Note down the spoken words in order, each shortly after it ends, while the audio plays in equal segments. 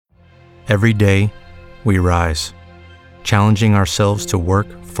Every day, we rise, challenging ourselves to work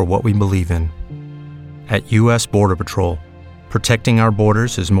for what we believe in. At U.S. Border Patrol, protecting our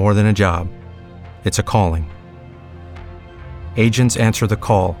borders is more than a job. It's a calling. Agents answer the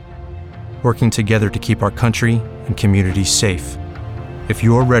call, working together to keep our country and communities safe. If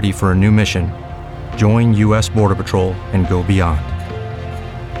you are ready for a new mission, join U.S. Border Patrol and go beyond.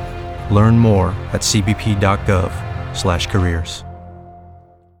 Learn more at cbp.gov/careers.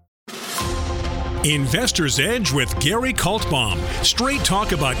 Investor's Edge with Gary Kaltbaum. Straight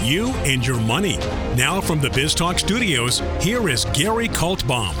talk about you and your money. Now from the BizTalk studios, here is Gary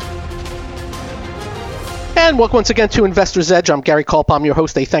Kaltbaum. And welcome once again to Investor's Edge. I'm Gary Kaltbaum, your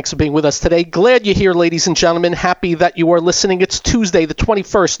host. Hey, thanks for being with us today. Glad you're here, ladies and gentlemen. Happy that you are listening. It's Tuesday, the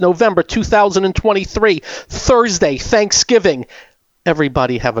 21st, November 2023, Thursday, Thanksgiving.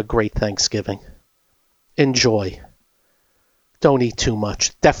 Everybody have a great Thanksgiving. Enjoy. Don't eat too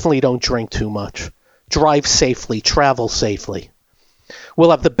much. Definitely don't drink too much. Drive safely. Travel safely.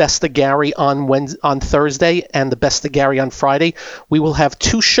 We'll have the Best of Gary on Thursday and the Best of Gary on Friday. We will have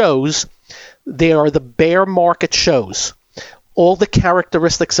two shows. They are the bear market shows. All the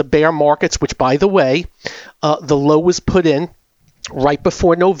characteristics of bear markets, which, by the way, the low was put in right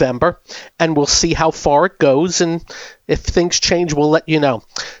before November, and we'll see how far it goes, and if things change, we'll let you know.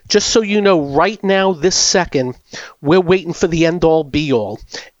 Just so you know, right now, this second, we're waiting for the end-all, be-all.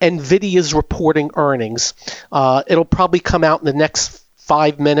 NVIDIA's reporting earnings. It'll probably come out in the next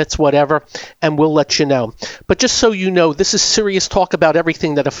 5 minutes, whatever, and we'll let you know. But just so you know, this is serious talk about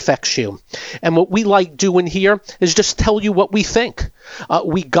everything that affects you. And what we like doing here is just tell you what we think.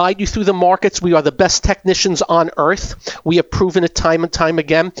 We guide you through the markets. We are the best technicians on earth. We have proven it time and time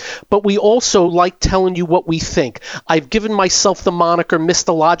again. But we also like telling you what we think. I've given myself the moniker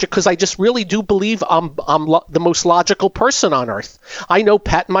Mr. Logic because I just really do believe I'm the most logical person on earth. I know,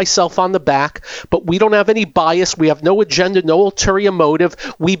 patting myself on the back, but we don't have any bias. We have no agenda, no ulterior motive.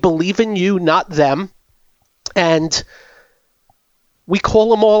 We believe in you, not them. And we call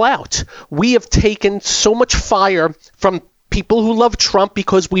them all out. We have taken so much fire from people who love Trump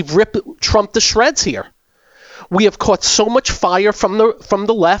because we've ripped Trump to shreds here. We have caught so much fire from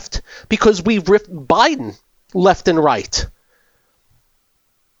the left because we've ripped Biden left and right.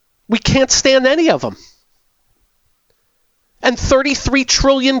 We can't stand any of them. And 33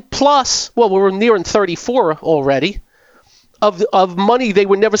 trillion plus, well, we're nearing 34 already, of money they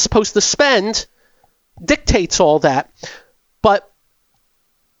were never supposed to spend dictates all that. But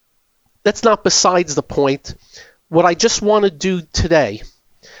that's not besides the point. What I just want to do today,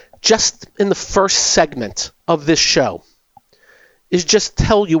 just in the first segment of this show, is just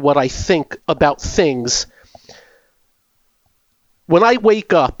tell you what I think about things. When I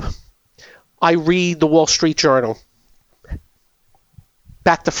wake up, I read the Wall Street Journal,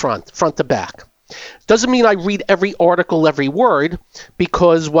 back to front to back. Doesn't mean I read every article, every word,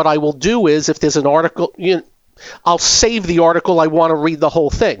 because what I will do is, if there's an article, I'll save the article. I want to read the whole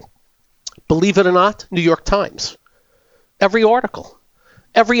thing. Believe it or not, New York Times. Every article,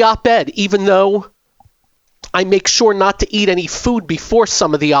 every op-ed, even though I make sure not to eat any food before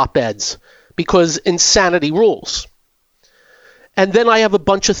some of the op-eds, because insanity rules. And then I have a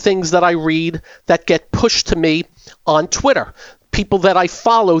bunch of things that I read that get pushed to me on Twitter. People that I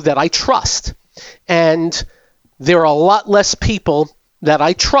follow that I trust. And there are a lot less people that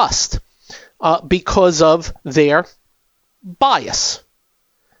I trust because of their bias.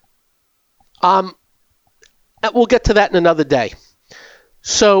 We'll get to that in another day.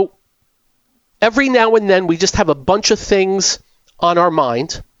 So every now and then we just have a bunch of things on our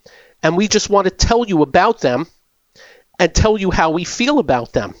mind, and we just want to tell you about them and tell you how we feel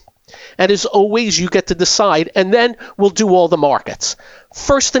about them. And as always, you get to decide, and then we'll do all the markets.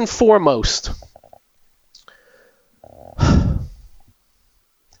 First and foremost,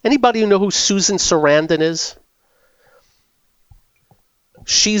 anybody know who Susan Sarandon is?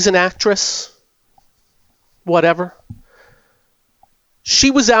 She's an actress, whatever.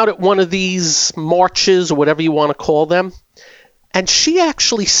 She was out at one of these marches, or whatever you want to call them, and she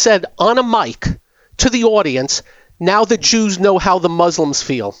actually said on a mic to the audience, "Now the Jews know how the Muslims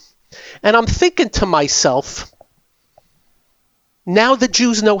feel." And I'm thinking to myself, now the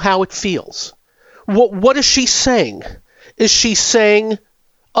Jews know how it feels. What is she saying? Is she saying,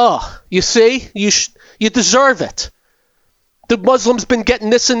 oh, you see, you deserve it. The Muslims been getting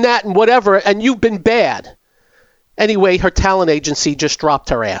this and that and whatever, and you've been bad. Anyway, her talent agency just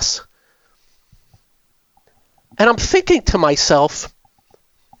dropped her ass. And I'm thinking to myself,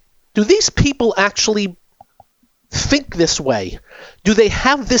 do these people actually think this way? Do they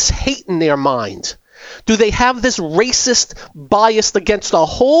have this hate in their mind? Do they have this racist bias against a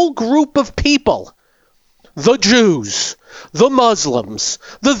whole group of people? The Jews, the Muslims,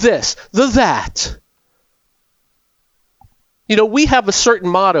 the this, the that. You know, we have a certain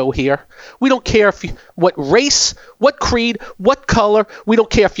motto here. We don't care what race, what creed, what color. We don't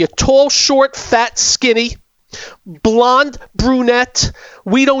care if you're tall, short, fat, skinny, blonde, brunette.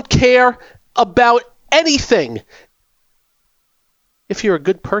 We don't care about anything. If you're a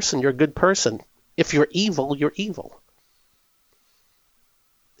good person, you're a good person. If you're evil, you're evil.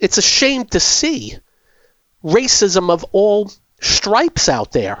 It's a shame to see racism of all stripes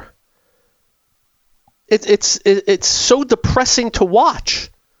out there. It's so depressing to watch.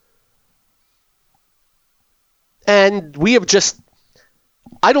 And we have just,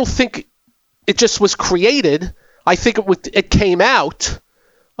 I don't think it just was created. I think it came out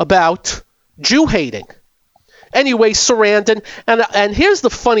about Jew hating. Anyway, Sarandon, and here's the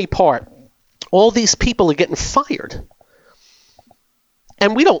funny part. All these people are getting fired.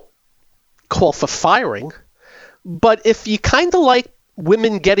 And we don't call for firing. But if you kind of like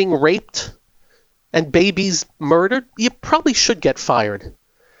women getting raped and babies murdered, you probably should get fired.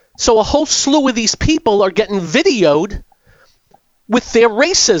 So a whole slew of these people are getting videoed with their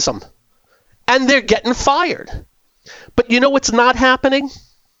racism, and they're getting fired. But you know what's not happening?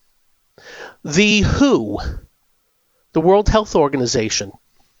 The WHO, the World Health Organization,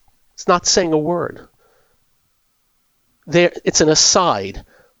 it's not saying a word. It's an aside.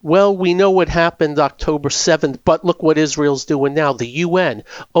 Well, we know what happened October 7th, but look what Israel's doing now. The UN.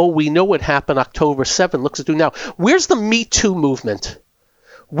 Oh, we know what happened October 7th. Look what it's doing now. Where's the Me Too movement?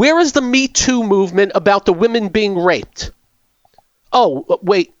 Where is the Me Too movement about the women being raped? Oh,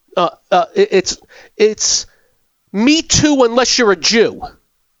 wait. It's Me Too unless you're a Jew.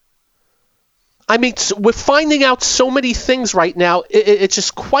 I mean, we're finding out so many things right now. It's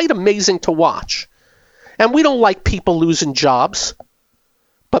just quite amazing to watch. And we don't like people losing jobs.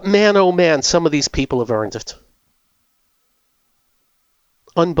 But man, oh man, some of these people have earned it.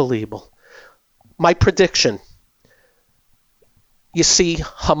 Unbelievable. My prediction. You see,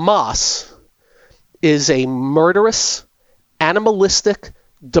 Hamas is a murderous, animalistic,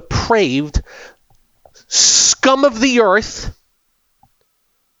 depraved, scum of the earth,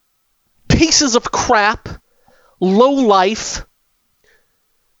 pieces of crap, low life,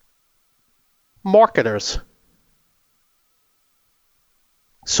 marketers.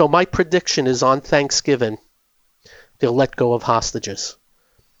 So my prediction is on Thanksgiving, they'll let go of hostages.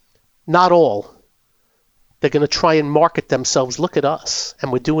 Not all. They're going to try and market themselves. Look at us.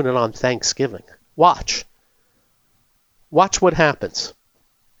 And we're doing it on Thanksgiving. Watch. Watch what happens.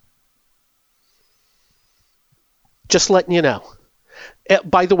 Just letting you know.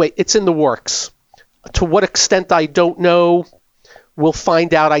 By the way, it's in the works. To what extent, I don't know. We'll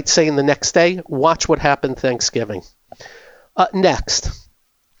find out, I'd say, in the next day. Watch what happened Thanksgiving. Next.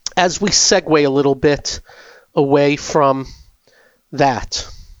 As we segue a little bit away from that.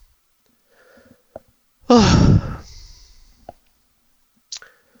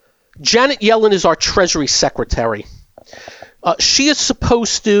 Janet Yellen is our Treasury Secretary. She is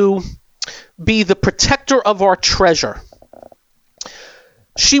supposed to be the protector of our treasure.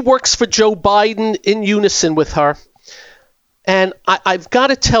 She works for Joe Biden in unison with her. And I've got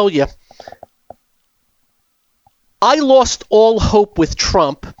to tell you, I lost all hope with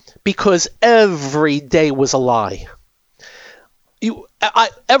Trump because every day was a lie.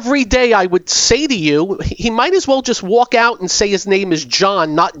 Every day I would say to you, he might as well just walk out and say his name is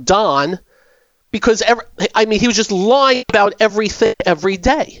John, not Don, because he was just lying about everything every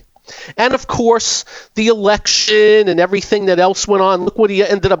day. And of course, the election and everything that else went on, look what he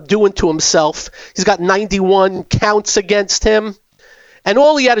ended up doing to himself. He's got 91 counts against him, and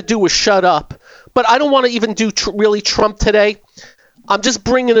all he had to do was shut up. But I don't want to even do really Trump today. I'm just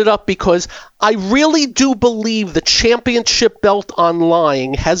bringing it up because I really do believe the championship belt on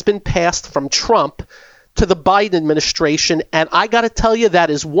lying has been passed from Trump to the Biden administration, and I got to tell you, that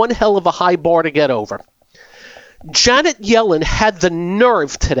is one hell of a high bar to get over. Janet Yellen had the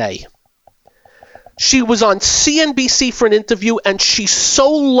nerve today. She was on CNBC for an interview, and she's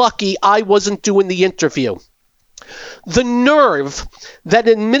so lucky I wasn't doing the interview. The nerve that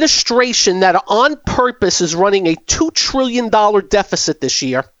an administration that on purpose is running a $2 trillion deficit this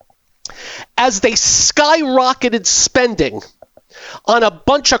year, as they skyrocketed spending on a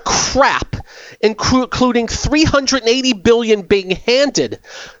bunch of crap, including $380 billion being handed.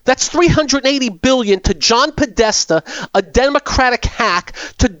 That's $380 billion to John Podesta, a Democratic hack,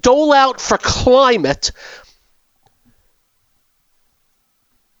 to dole out for climate.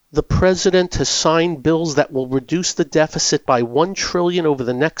 The president has signed bills that will reduce the deficit by $1 trillion over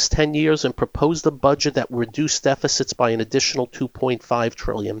the next 10 years and proposed a budget that will reduce deficits by an additional $2.5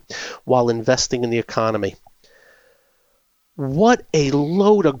 trillion while investing in the economy. What a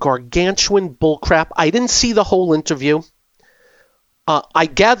load of gargantuan bullcrap. I didn't see the whole interview. I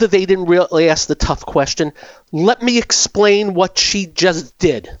gather they didn't really ask the tough question. Let me explain what she just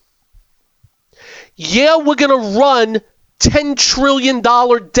did. Yeah, we're going to run $10 trillion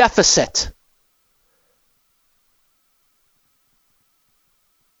deficit.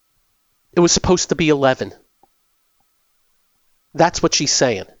 It was supposed to be 11. That's what she's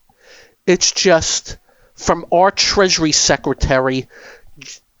saying. It's just, from our Treasury Secretary,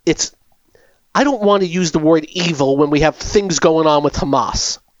 I don't want to use the word evil when we have things going on with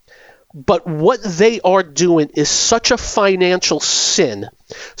Hamas. But what they are doing is such a financial sin,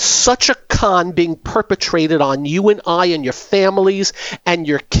 such a con being perpetrated on you and I and your families and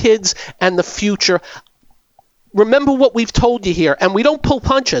your kids and the future. Remember what we've told you here, and we don't pull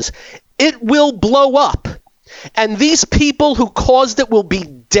punches. It will blow up. And these people who caused it will be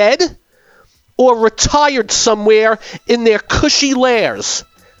dead or retired somewhere in their cushy lairs.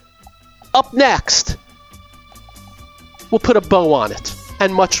 Up next, we'll put a bow on it,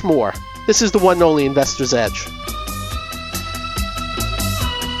 and much more. This is the one and only Investor's Edge.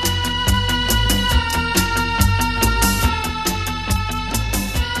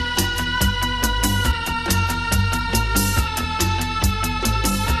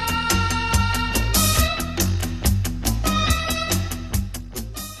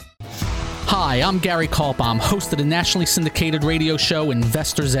 Hi, I'm Gary Kaltbaum, host of the nationally syndicated radio show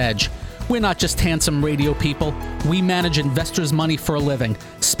Investor's Edge. We're not just handsome radio people. We manage investors' money for a living,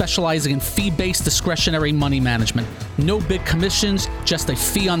 specializing in fee-based discretionary money management. No big commissions, just a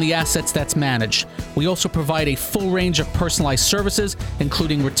fee on the assets that's managed. We also provide a full range of personalized services,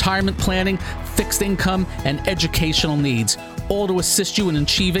 including retirement planning, fixed income, and educational needs, all to assist you in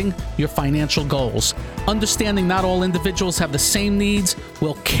achieving your financial goals. Understanding not all individuals have the same needs,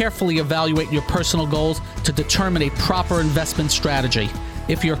 we'll carefully evaluate your personal goals to determine a proper investment strategy.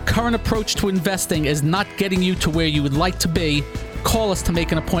 If your current approach to investing is not getting you to where you would like to be, call us to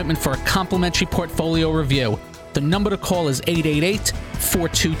make an appointment for a complimentary portfolio review. The number to call is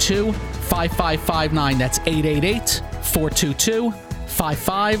 888-422-5559. That's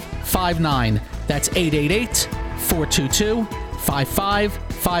 888-422-5559. That's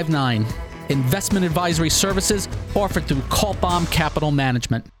 888-422-5559. Investment advisory services offered through Kaltbaum Capital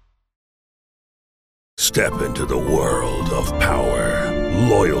Management. Step into the world of power,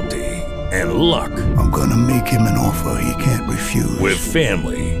 loyalty, and luck. I'm gonna make him an offer he can't refuse. With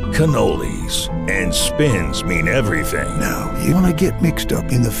family, cannolis, and spins mean everything. Now, you wanna get mixed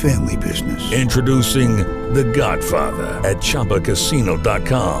up in the family business. Introducing The Godfather at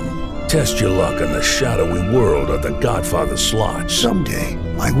ChumbaCasino.com. Test your luck in the shadowy world of The Godfather slot. Someday,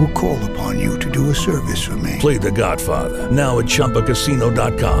 I will call upon you to do a service for me. Play The Godfather, now at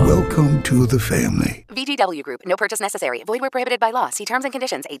ChumbaCasino.com. Welcome to the family. VGW Group. No purchase necessary. Void where prohibited by law. See terms and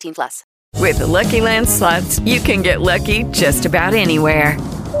conditions. 18+. With the Lucky Land Slots, you can get lucky just about anywhere.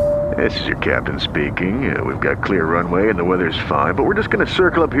 This is your captain speaking. We've got clear runway and the weather's fine, but we're just going to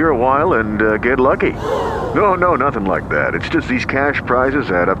circle up here a while and get lucky. No, nothing like that. It's just these cash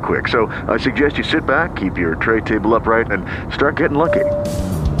prizes add up quick. So I suggest you sit back, keep your tray table upright, and start getting lucky.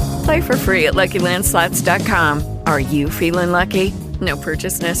 Play for free at LuckyLandSlots.com. Are you feeling lucky? No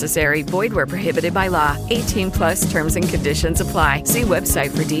purchase necessary. Void where prohibited by law. 18+ terms and conditions apply. See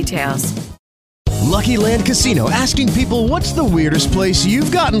website for details. Lucky Land Casino, asking people, what's the weirdest place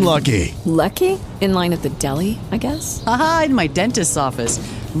you've gotten lucky? Lucky? In line at the deli, I guess? Aha, in my dentist's office.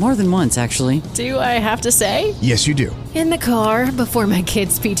 More than once, actually. Do I have to say? Yes, you do. In the car before my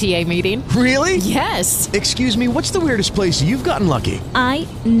kids' PTA meeting. Really? Yes. Excuse me, what's the weirdest place you've gotten lucky? I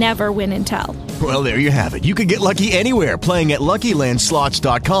never win and tell. Well, there you have it. You can get lucky anywhere, playing at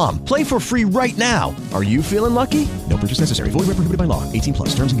LuckyLandSlots.com. Play for free right now. Are you feeling lucky? No purchase necessary. Void where prohibited by law.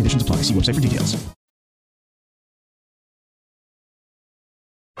 18+. Terms and conditions apply. See website for details.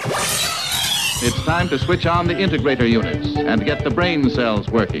 It's time to switch on the integrator units and get the brain cells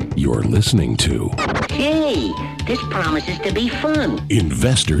working. You're listening to... Hey, this promises to be fun.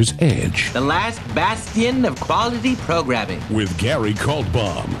 Investor's Edge. The last bastion of quality programming. With Gary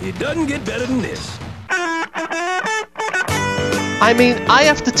Kaltbaum. It doesn't get better than this. I mean, I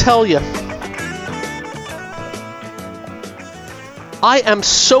have to tell you, I am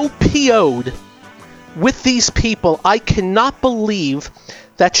so PO'd with these people. I cannot believe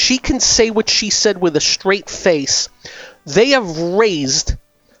that she can say what she said with a straight face. They have raised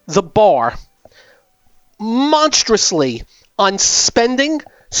the bar monstrously on spending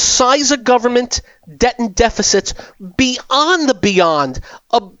size of government, debt and deficits beyond the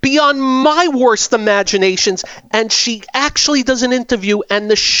beyond my worst imaginations. And she actually does an interview, and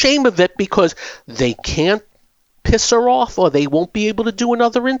the shame of it, because they can't piss her off or they won't be able to do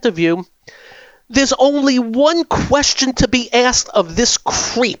another interview. There's only one question to be asked of this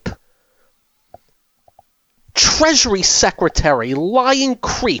creep. Treasury Secretary, lying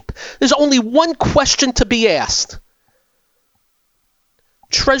creep. There's only one question to be asked.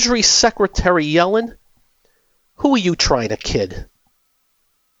 Treasury Secretary Yellen, who are you trying to kid?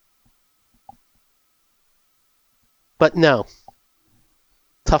 But no.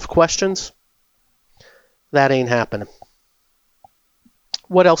 Tough questions? That ain't happening.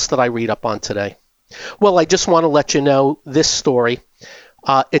 What else did I read up on today? Well, I just want to let you know this story.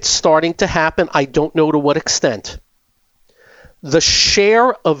 It's starting to happen. I don't know to what extent. The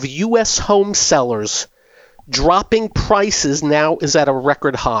share of U.S. home sellers dropping prices now is at a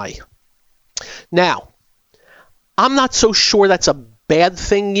record high. Now, I'm not so sure that's a bad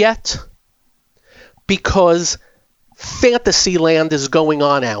thing yet, because fantasy land is going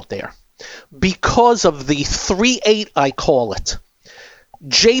on out there. Because of the 3-8, I call it.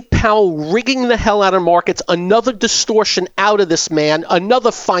 Jay Powell rigging the hell out of markets, another distortion out of this man,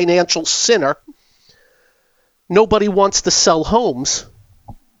 another financial sinner. Nobody wants to sell homes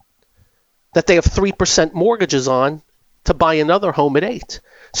that they have 3% mortgages on to buy another home at 8.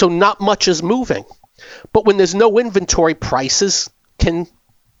 So not much is moving. But when there's no inventory, prices can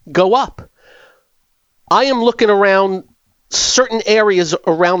go up. I am looking around certain areas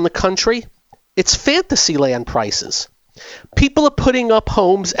around the country. It's fantasy land prices. People are putting up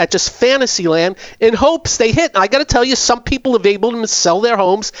homes at just fantasy land in hopes they hit. I got to tell you, some people have been able to sell their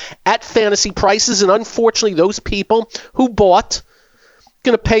homes at fantasy prices, and unfortunately, those people who bought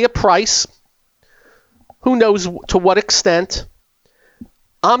going to pay a price. Who knows to what extent?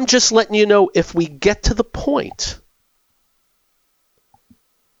 I'm just letting you know, if we get to the point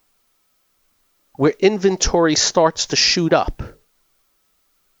where inventory starts to shoot up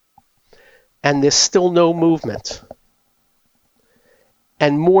and there's still no movement,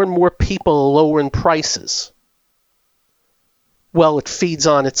 and more people are lowering prices, well, it feeds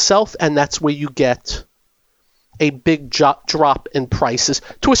on itself, and that's where you get a big drop in prices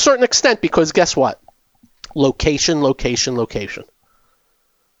to a certain extent, because guess what? Location.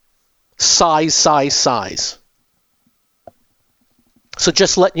 Size. So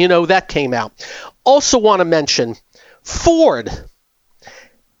just letting you know that came out. Also want to mention, Ford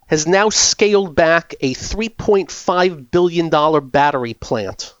has now scaled back a $3.5 billion battery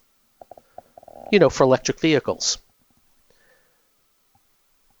plant, for electric vehicles.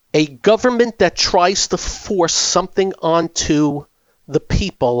 A government that tries to force something onto the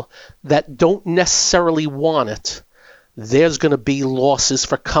people that don't necessarily want it, there's going to be losses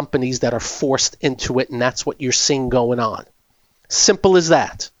for companies that are forced into it, and that's what you're seeing going on. Simple as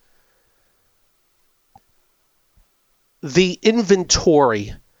that. The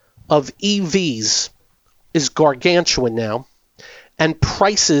inventory of EVs is gargantuan now, and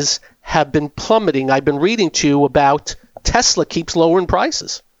prices have been plummeting. I've been reading to you about Tesla keeps lowering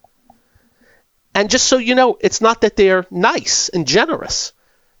prices. And just so you know, it's not that they're nice and generous.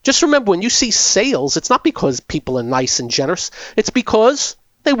 Just remember, when you see sales, it's not because people are nice and generous. It's because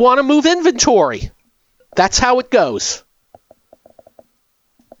they want to move inventory. That's how it goes.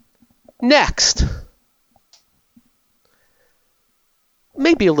 Next.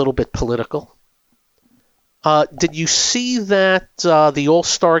 Maybe a little bit political. Did you see that the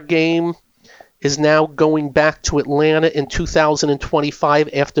All-Star game is now going back to Atlanta in 2025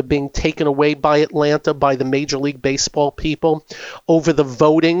 after being taken away by Atlanta by the Major League Baseball people over the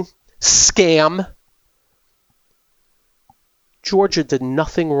voting scam? Georgia did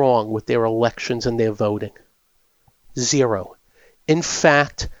nothing wrong with their elections and their voting. Zero. In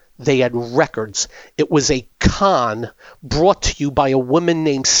fact, they had records. It was a con brought to you by a woman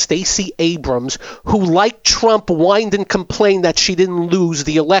named Stacey Abrams, who, like Trump, whined and complained that she didn't lose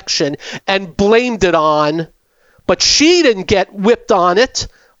the election and blamed it on, but she didn't get whipped on it.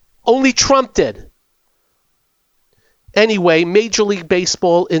 Only Trump did. Anyway, Major League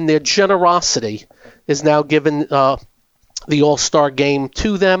Baseball, in their generosity, is now giving the All-Star game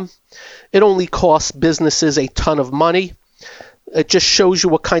to them. It only costs businesses a ton of money. It just shows you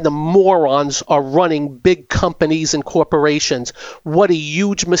what kind of morons are running big companies and corporations. What a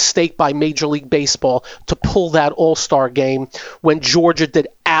huge mistake by Major League Baseball to pull that All-Star game when Georgia did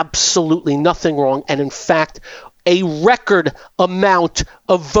absolutely nothing wrong. And in fact, a record amount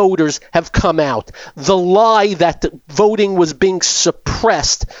of voters have come out. The lie that the voting was being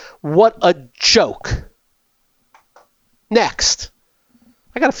suppressed, what a joke. Next.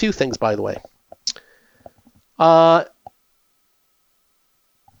 I got a few things, by the way.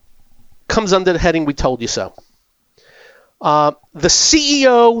 Comes under the heading, we told you so. The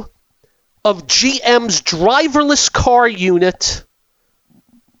CEO of GM's driverless car unit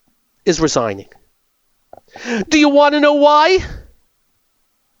is resigning. Do you want to know why?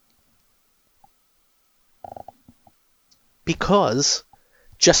 Because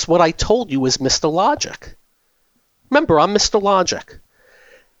just what I told you is Mr. Logic. Remember, I'm Mr. Logic.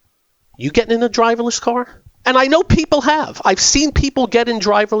 You getting in a driverless car? And I know people have. I've seen people get in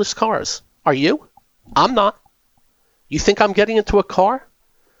driverless cars. Are you? I'm not. You think I'm getting into a car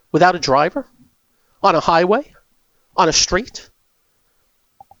without a driver? On a highway? On a street?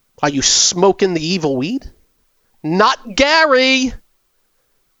 Are you smoking the evil weed? Not Gary!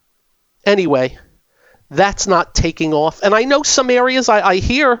 Anyway, that's not taking off. And I know some areas I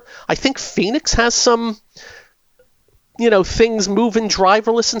hear, I think Phoenix has some, things moving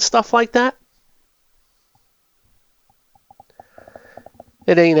driverless and stuff like that.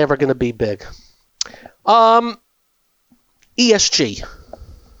 It ain't ever going to be big. ESG.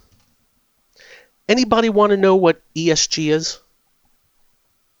 Anybody want to know what ESG is?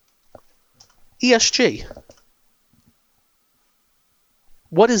 ESG.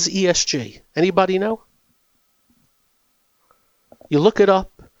 What is ESG? Anybody know? You look it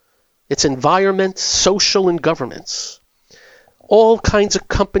up. It's environment, social, and governance. All kinds of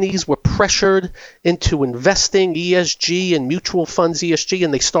companies were pressured into investing ESG and mutual funds ESG,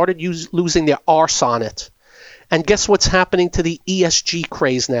 and they started losing their arse on it. And guess what's happening to the ESG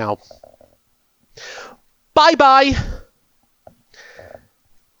craze now? Bye-bye.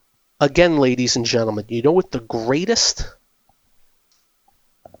 Again, ladies and gentlemen, you know what the greatest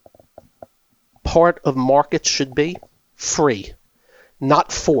part of markets should be? Free,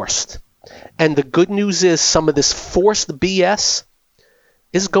 not forced. And the good news is some of this forced BS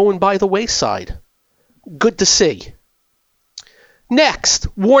is going by the wayside. Good to see. Next,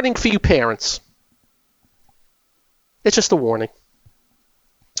 warning for you parents. It's just a warning.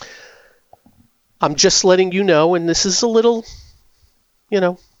 I'm just letting you know, and this is a little,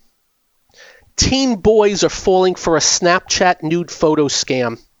 teen boys are falling for a Snapchat nude photo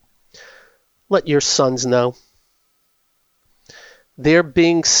scam. Let your sons know. They're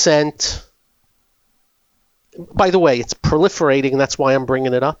being sent. By the way, it's proliferating, and that's why I'm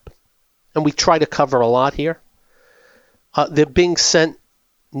bringing it up. And we try to cover a lot here. They're being sent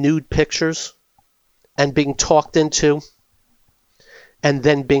nude pictures and being talked into and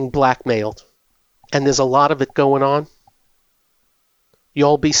then being blackmailed. And there's a lot of it going on. You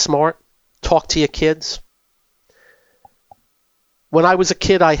all be smart. Talk to your kids. When I was a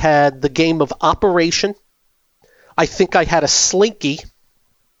kid, I had the game of Operation. I think I had a Slinky.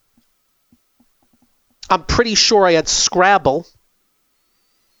 I'm pretty sure I had Scrabble.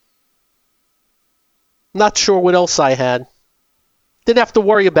 Not sure what else I had. Didn't have to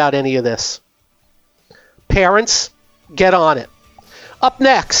worry about any of this. Parents, get on it. Up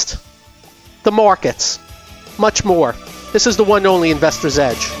next, the markets. Much more. This is the one and only Investor's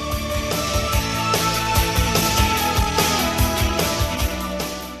Edge.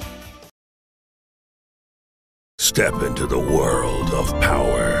 Step into the world of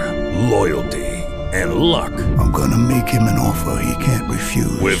power, loyalty, and luck. I'm gonna make him an offer he can't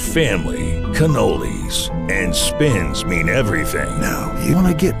refuse. With family, cannolis, and spins mean everything. Now, you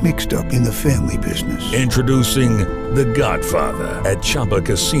wanna get mixed up in the family business. Introducing The Godfather at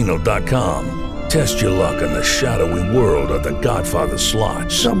ChumbaCasino.com. Test your luck in the shadowy world of The Godfather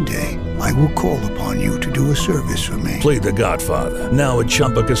slot. Someday, I will call upon you to do a service for me. Play The Godfather, now at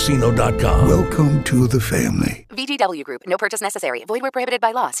ChumbaCasino.com. Welcome to the family. VGW Group. No purchase necessary. Void where prohibited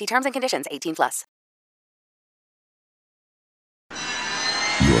by law. See terms and conditions. 18+.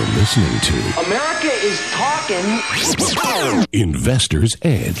 You're listening to America is talking. Investor's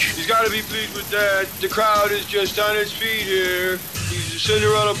Edge. He's got to be pleased with that. The crowd is just on its feet here. He's a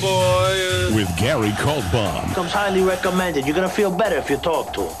Cinderella boy. With Gary Kaltbaum. Comes highly recommended. You're going to feel better if you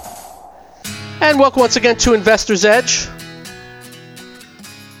talk to him. And welcome once again to Investor's Edge.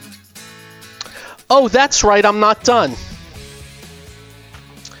 Oh, that's right, I'm not done.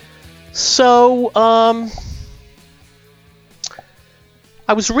 So,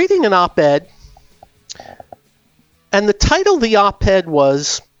 I was reading an op-ed, and the title of the op-ed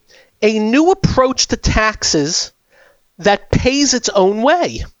was, "A New Approach to Taxes That Pays Its Own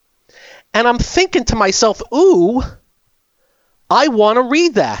Way." And I'm thinking to myself, ooh, I want to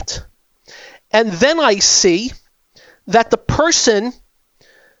read that. And then I see that the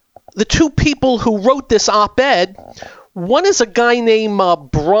two people who wrote this op-ed, one is a guy named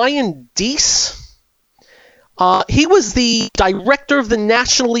Brian Deese. He was the director of the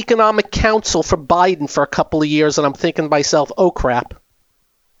National Economic Council for Biden for a couple of years, and I'm thinking to myself, oh crap.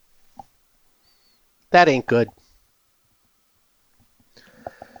 That ain't good.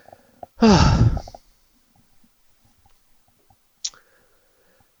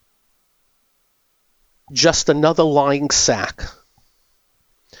 Just another lying sack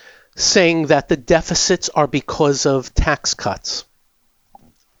saying that the deficits are because of tax cuts.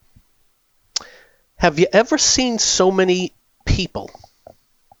 Have you ever seen so many people,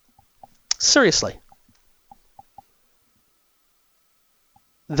 seriously,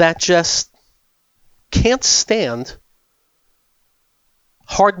 that just can't stand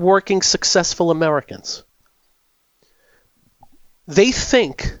hardworking, successful Americans? They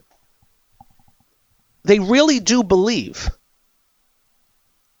think, they really do believe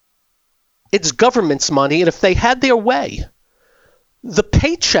it's government's money, and if they had their way, the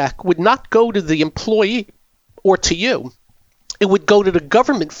paycheck would not go to the employee or to you. It would go to the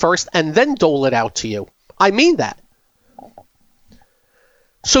government first and then dole it out to you. I mean that.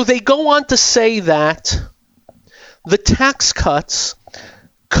 So they go on to say that the tax cuts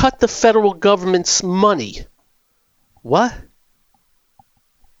cut the federal government's money. What?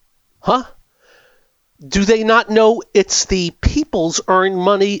 Huh? Do they not know it's the people's earned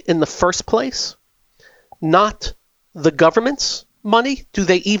money in the first place, not the government's money? Do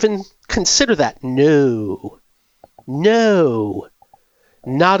they even consider that? No,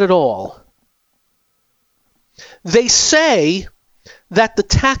 not at all. They say that the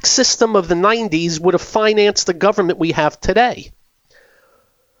tax system of the 90s would have financed the government we have today.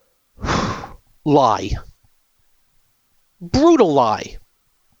 Lie. Brutal lie.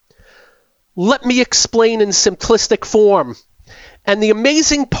 Let me explain in simplistic form. And the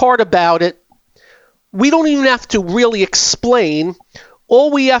amazing part about it, we don't even have to really explain.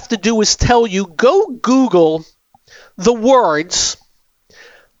 All we have to do is tell you, go Google the words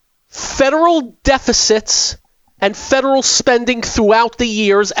federal deficits and federal spending throughout the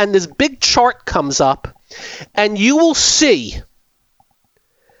years, and this big chart comes up, and you will see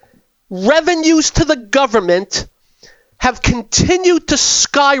revenues to the government have continued to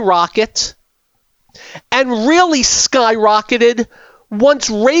skyrocket, and really skyrocketed once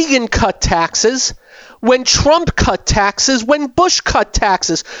Reagan cut taxes, when Trump cut taxes, when Bush cut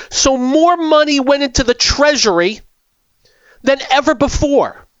taxes. So more money went into the Treasury than ever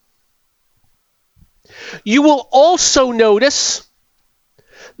before. You will also notice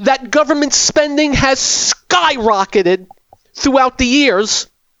that government spending has skyrocketed throughout the years.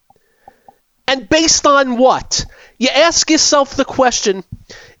 And based on what? You ask yourself the question,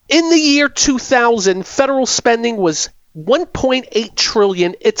 in the year 2000, federal spending was $1.8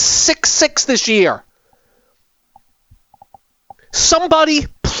 trillion. It's $6.6 this year. Somebody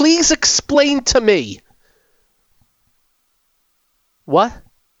please explain to me. What?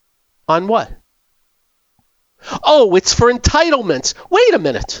 On what? Oh, it's for entitlements. Wait a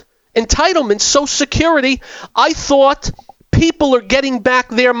minute. Entitlements, Social Security. I thought people are getting back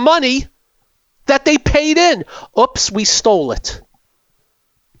their money that they paid in. Oops, we stole it.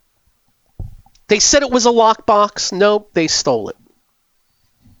 They said it was a lockbox. Nope, they stole it.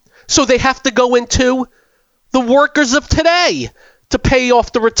 So they have to go into the workers of today to pay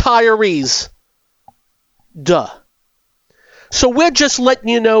off the retirees. Duh. So we're just letting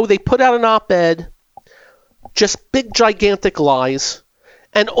you know they put out an op-ed, just big gigantic lies,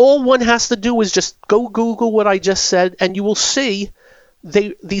 and all one has to do is just go Google what I just said, and you will see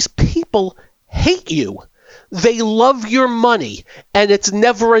these people hate you. They love your money, and it's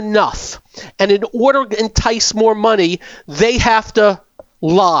never enough. And in order to entice more money, they have to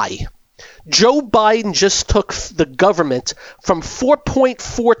lie. Joe Biden just took the government from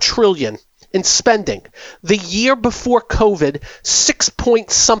 $4.4 trillion in spending. The year before COVID, 6 point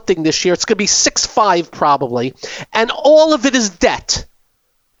something this year. It's going to be 6.5 probably. And all of it is debt.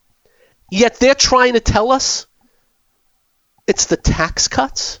 Yet they're trying to tell us it's the tax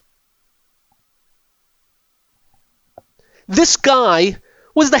cuts. This guy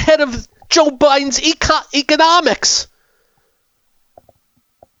was the head of Joe Biden's economics.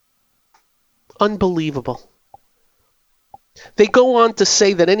 Unbelievable. They go on to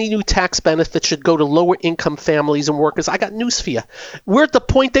say that any new tax benefit should go to lower income families and workers. I got news for you. We're at the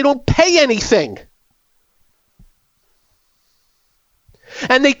point they don't pay anything.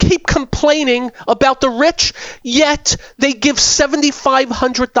 And they keep complaining about the rich, yet they give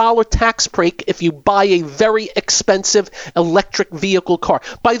 $7,500 tax break if you buy a very expensive electric vehicle car.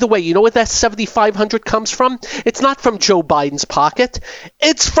 By the way, you know where that $7,500 comes from? It's not from Joe Biden's pocket.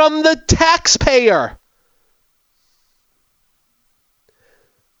 It's from the taxpayer.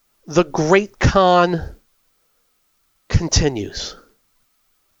 The great con continues.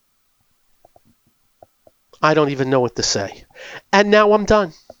 I don't even know what to say. And now I'm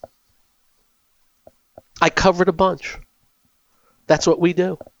done. I covered a bunch. That's what we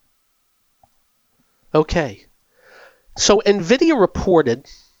do. Okay. So NVIDIA reported,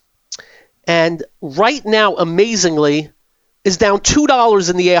 and right now, amazingly, is down $2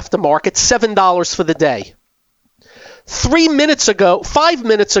 in the aftermarket, $7 for the day. 5 minutes ago,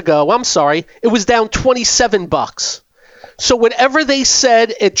 it was down $27. So whatever they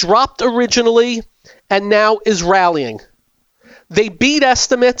said, it dropped originally and now is rallying. They beat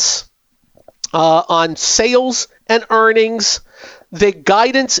estimates on sales and earnings. The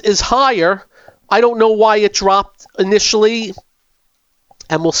guidance is higher. I don't know why it dropped initially,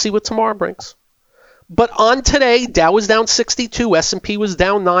 and we'll see what tomorrow brings. But on today, Dow was down 62, S&P was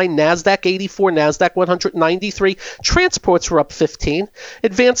down 9, NASDAQ 84, NASDAQ 193. Transports were up 15.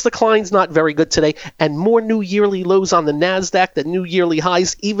 Advanced declines not very good today, and more new yearly lows on the NASDAQ than new yearly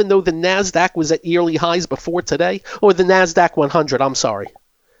highs, even though the NASDAQ was at yearly highs before today, or the NASDAQ 100, I'm sorry.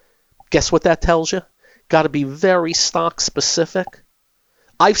 Guess what that tells you? Got to be very stock specific.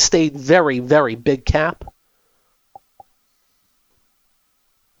 I've stayed very, very big cap.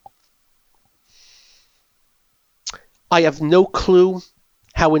 I have no clue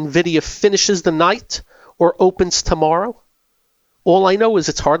how NVIDIA finishes the night or opens tomorrow. All I know is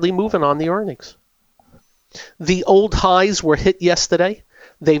it's hardly moving on the earnings. The old highs were hit yesterday.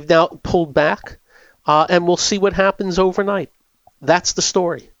 They've now pulled back, and we'll see what happens overnight. That's the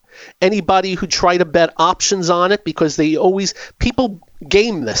story. Anybody who try to bet options on it, because people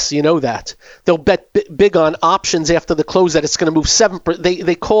game this, you know that. They'll bet big on options after the close that it's going to move 7%.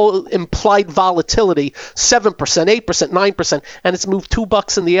 They call implied volatility 7%, 8%, 9%, and it's moved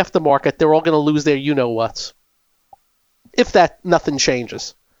 $2 in the aftermarket. They're all going to lose their you-know-whats. If nothing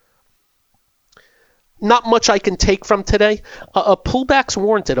changes. Not much I can take from today. A pullback's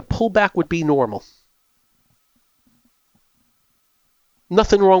warranted. A pullback would be normal.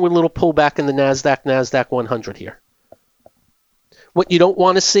 Nothing wrong with a little pullback in the NASDAQ 100 here. What you don't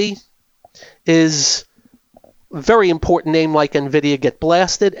want to see is a very important name like NVIDIA get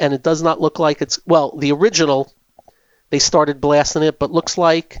blasted, and it does not look like it's, well, the original, they started blasting it, but looks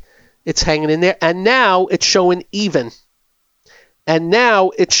like it's hanging in there. And now it's showing even. And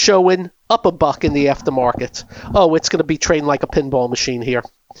now it's showing up $1 in the aftermarket. Oh, it's going to be trading like a pinball machine here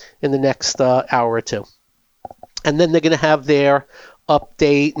in the next hour or two. And then they're going to have their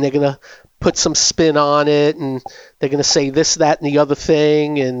update, and they're going to put some spin on it, and they're going to say this, that, and the other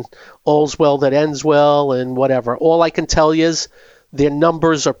thing, and all's well that ends well, and whatever. All I can tell you is their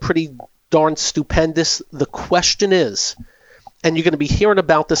numbers are pretty darn stupendous. The question is, and you're going to be hearing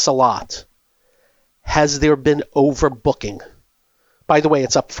about this a lot, has there been overbooking? By the way,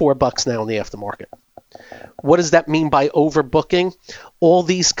 it's up $4 now in the aftermarket. What does that mean by overbooking? All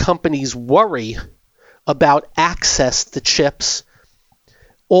these companies worry about access to chips.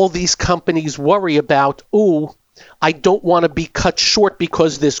 All these companies worry about, I don't want to be cut short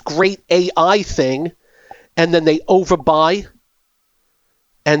because this great AI thing, and then they overbuy,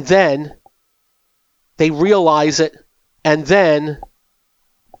 and then they realize it, and then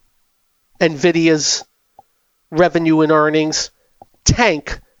NVIDIA's revenue and earnings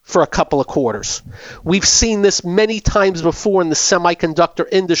tank for a couple of quarters. We've seen this many times before in the semiconductor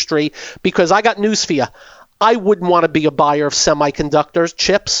industry, because I got news for you. I wouldn't want to be a buyer of semiconductors,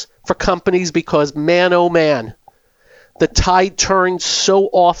 chips, for companies, because man, oh man, the tide turns so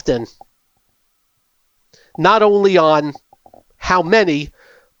often, not only on how many,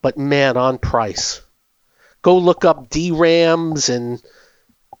 but man, on price. Go look up DRAMs and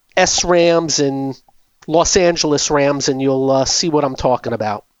SRAMs and Los Angeles Rams, and you'll see what I'm talking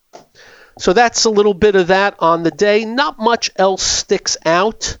about. So that's a little bit of that on the day. Not much else sticks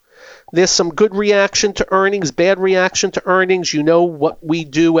out. There's some good reaction to earnings, bad reaction to earnings. You know what we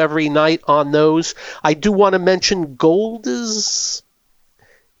do every night on those. I do want to mention gold is,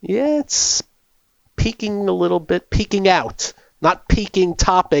 it's peaking a little bit, peaking out. Not peaking,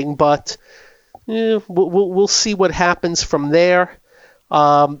 topping, but we'll see what happens from there.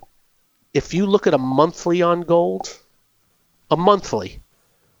 If you look at a monthly on gold, a monthly,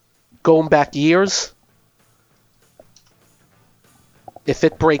 going back years, if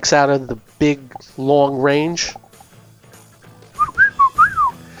it breaks out of the big, long range.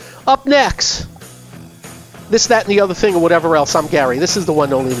 Up next, this, that, and the other thing, or whatever else. I'm Gary. This is the one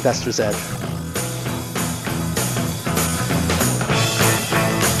and only Investor's Edge.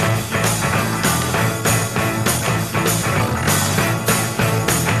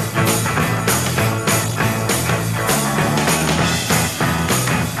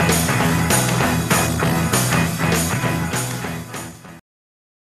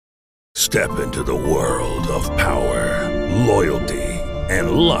 Step into the world of power, loyalty,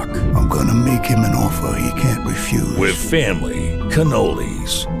 and luck. I'm gonna make him an offer he can't refuse. With family,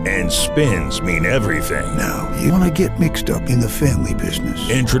 cannolis, and spins mean everything. Now, you wanna get mixed up in the family business.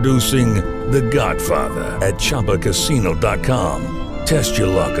 Introducing The Godfather at ChumbaCasino.com. Test your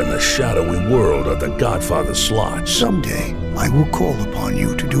luck in the shadowy world of The Godfather slot. Someday, I will call upon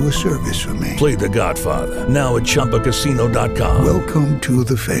you to do a service for me. Play The Godfather, now at ChumbaCasino.com. Welcome to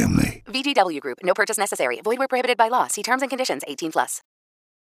the family. VGW Group. No purchase necessary. Void where prohibited by law. See terms and conditions. 18+.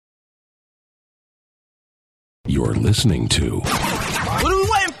 You're listening to What are we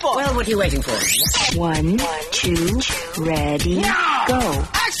waiting for? Well, what are you waiting for? 1, 2, ready, go.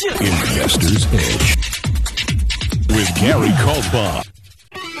 Action! Investor's Edge with Gary Kaltbaum.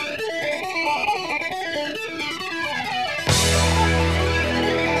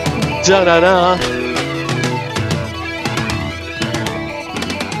 Da-da-da.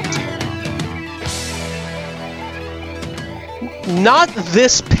 Not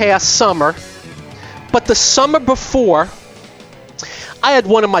this past summer, but the summer before, I had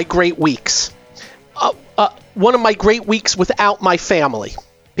one of my great weeks. One of my great weeks without my family,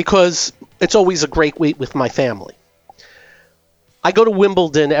 because it's always a great week with my family. I go to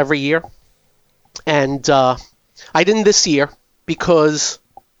Wimbledon every year, and I didn't this year because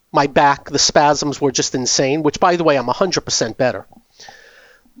my back, the spasms were just insane, which, by the way, I'm 100% better.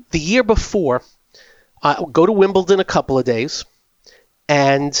 The year before, I go to Wimbledon a couple of days,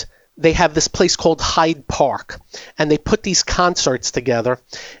 and they have this place called Hyde Park, and they put these concerts together,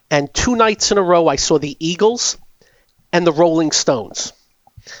 and 2 nights in a row I saw the Eagles and the Rolling Stones.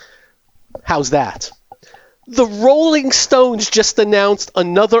 How's that? The Rolling Stones just announced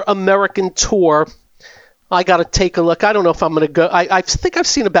another American tour. I got to take a look. I don't know if I'm going to go. I think I've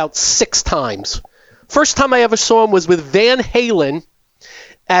seen about 6 times. First time I ever saw him was with Van Halen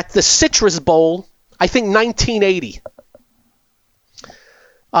at the Citrus Bowl, I think 1980.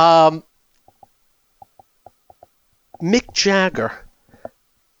 Mick Jagger.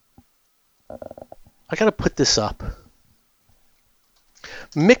 I got to put this up.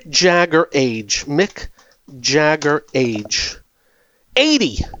 Mick Jagger age. Mick Jagger age.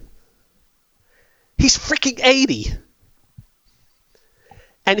 80. He's freaking 80.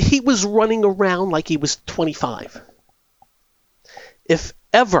 And he was running around like he was 25. If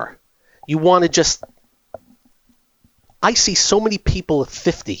ever you want to just... I see so many people at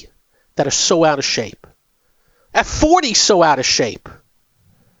 50 that are so out of shape. At 40, so out of shape.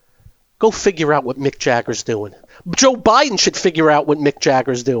 Go figure out what Mick Jagger's doing. Joe Biden should figure out what Mick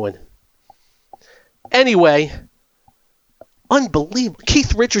Jagger's doing. Anyway, unbelievable.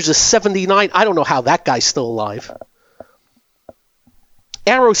 Keith Richards is 79. I don't know how that guy's still alive.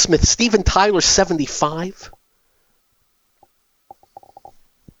 Aerosmith, Steven Tyler, 75.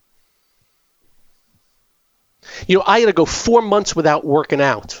 You know, I had to go 4 months without working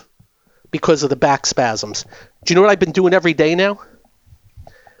out because of the back spasms. Do you know what I've been doing every day now?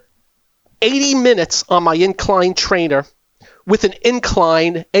 80 minutes on my incline trainer with an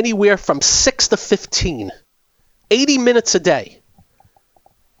incline anywhere from 6 to 15. 80 minutes a day.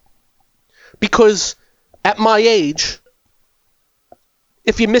 Because at my age,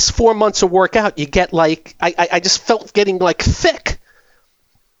 if you miss 4 months of workout, you get like, I just felt getting like thick.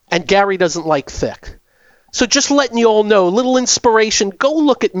 And Gary doesn't like thick. So just letting you all know, a little inspiration, go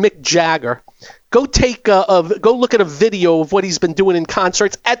look at Mick Jagger. Go go look at a video of what he's been doing in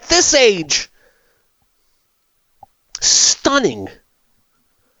concerts at this age. Stunning.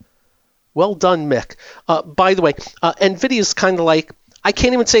 Well done, Mick. By the way, NVIDIA's kind of like, I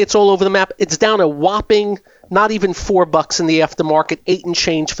can't even say it's all over the map. It's down a whopping, not even $4 in the aftermarket, 8 and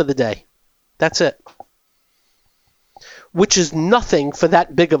change for the day. That's it. Which is nothing for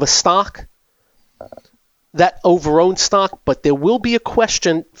that big of a stock, that over-owned stock, but there will be a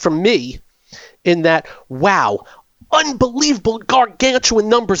question from me in that, wow, unbelievable gargantuan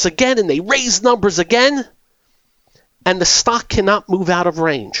numbers again, and they raise numbers again, and the stock cannot move out of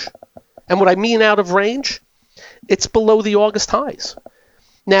range. And what I mean out of range, it's below the August highs.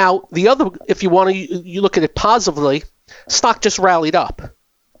 Now, the other, if you want to, you look at it positively, stock just rallied up,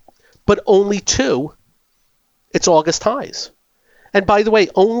 but only to its August highs. And by the way,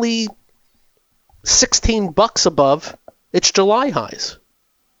 only $16 above its July highs.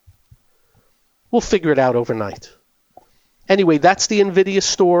 We'll figure it out overnight. Anyway, that's the NVIDIA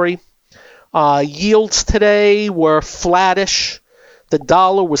story. Yields today were flattish. The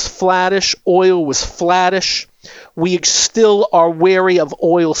dollar was flattish. Oil was flattish. We still are wary of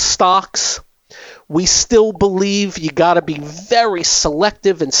oil stocks. We still believe you got to be very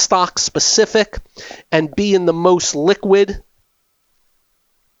selective and stock specific and be in the most liquid.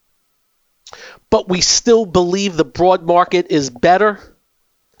 but we still believe the broad market is better.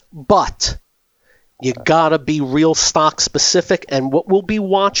 But you gotta be real stock specific, and what we'll be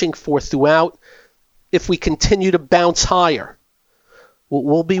watching for throughout, if we continue to bounce higher, what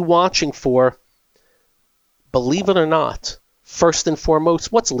we'll be watching for, believe it or not, first and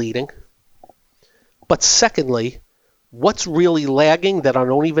foremost, what's leading? But secondly, what's really lagging that I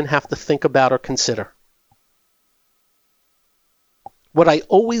don't even have to think about or consider? What I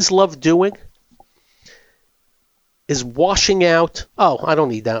always love doing is washing out. Oh, I don't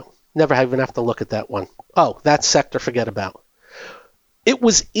need that. Never even have to look at that one. Oh, that sector, forget about. It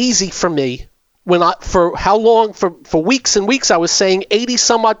was easy for me for how long? For weeks and weeks, I was saying 80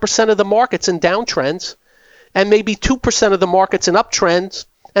 some odd % of the market's in downtrends, and maybe 2% of the market's in uptrends,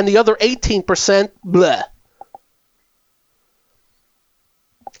 and the other 18%, bleh.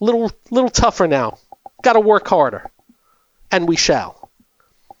 Little tougher now. Got to work harder, and we shall.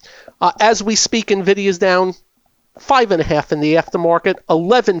 As we speak, Nvidia's down 5.5 in the aftermarket,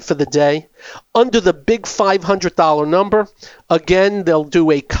 11 for the day, under the big $500 number. Again, they'll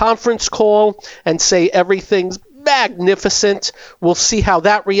do a conference call and say everything's magnificent. We'll see how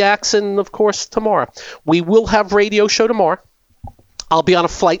that reacts, and of course, tomorrow. We will have radio show tomorrow. I'll be on a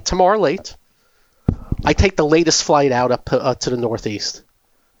flight tomorrow late. I take the latest flight out up to the Northeast.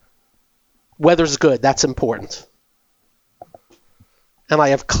 Weather's good. That's important. And I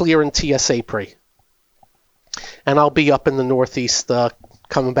have clear and TSA pre. And I'll be up in the Northeast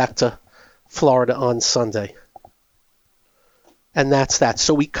coming back to Florida on Sunday. And that's that.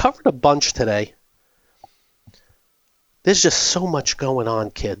 So we covered a bunch today. There's just so much going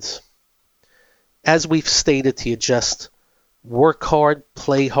on, kids. As we've stated to you, just work hard,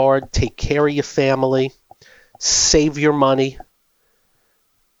 play hard, take care of your family, save your money.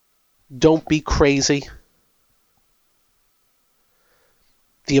 Don't be crazy.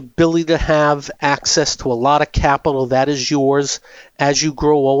 The ability to have access to a lot of capital that is yours as you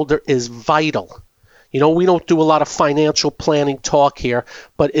grow older is vital. You know, we don't do a lot of financial planning talk here,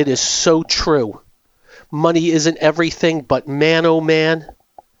 but it is so true. Money isn't everything, but man, oh man,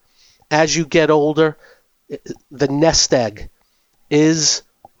 as you get older, the nest egg is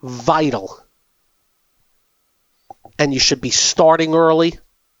vital. And you should be starting early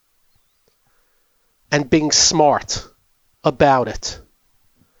and being smart about it.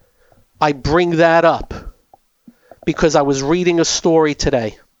 I bring that up because I was reading a story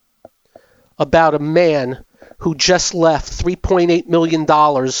today about a man who just left $3.8 million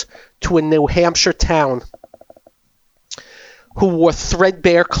to a New Hampshire town, who wore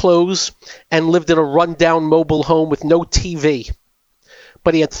threadbare clothes and lived in a rundown mobile home with no TV.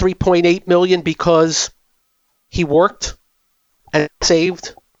 But he had $3.8 million because he worked and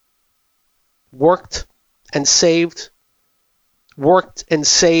saved, worked and saved, worked and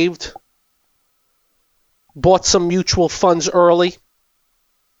saved, bought some mutual funds early,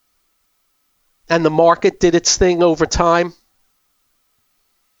 and the market did its thing over time.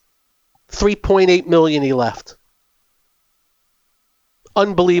 $3.8 million he left.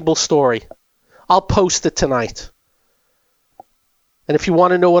 Unbelievable story. I'll post it tonight. And if you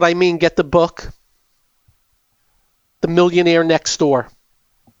want to know what I mean, get the book, The Millionaire Next Door.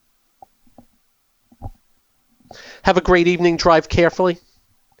 Have a great evening. Drive carefully.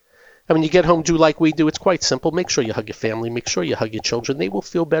 And when you get home, do like we do. It's quite simple. Make sure you hug your family. Make sure you hug your children. They will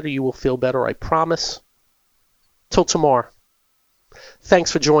feel better. You will feel better. I promise. Till tomorrow.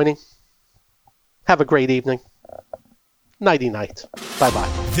 Thanks for joining. Have a great evening. Nighty-night. Bye-bye.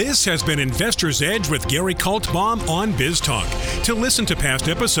 This has been Investor's Edge with Gary Kaltbaum on BizTalk. To listen to past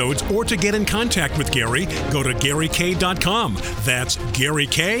episodes or to get in contact with Gary, go to GaryK.com. That's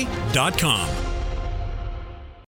GaryK.com.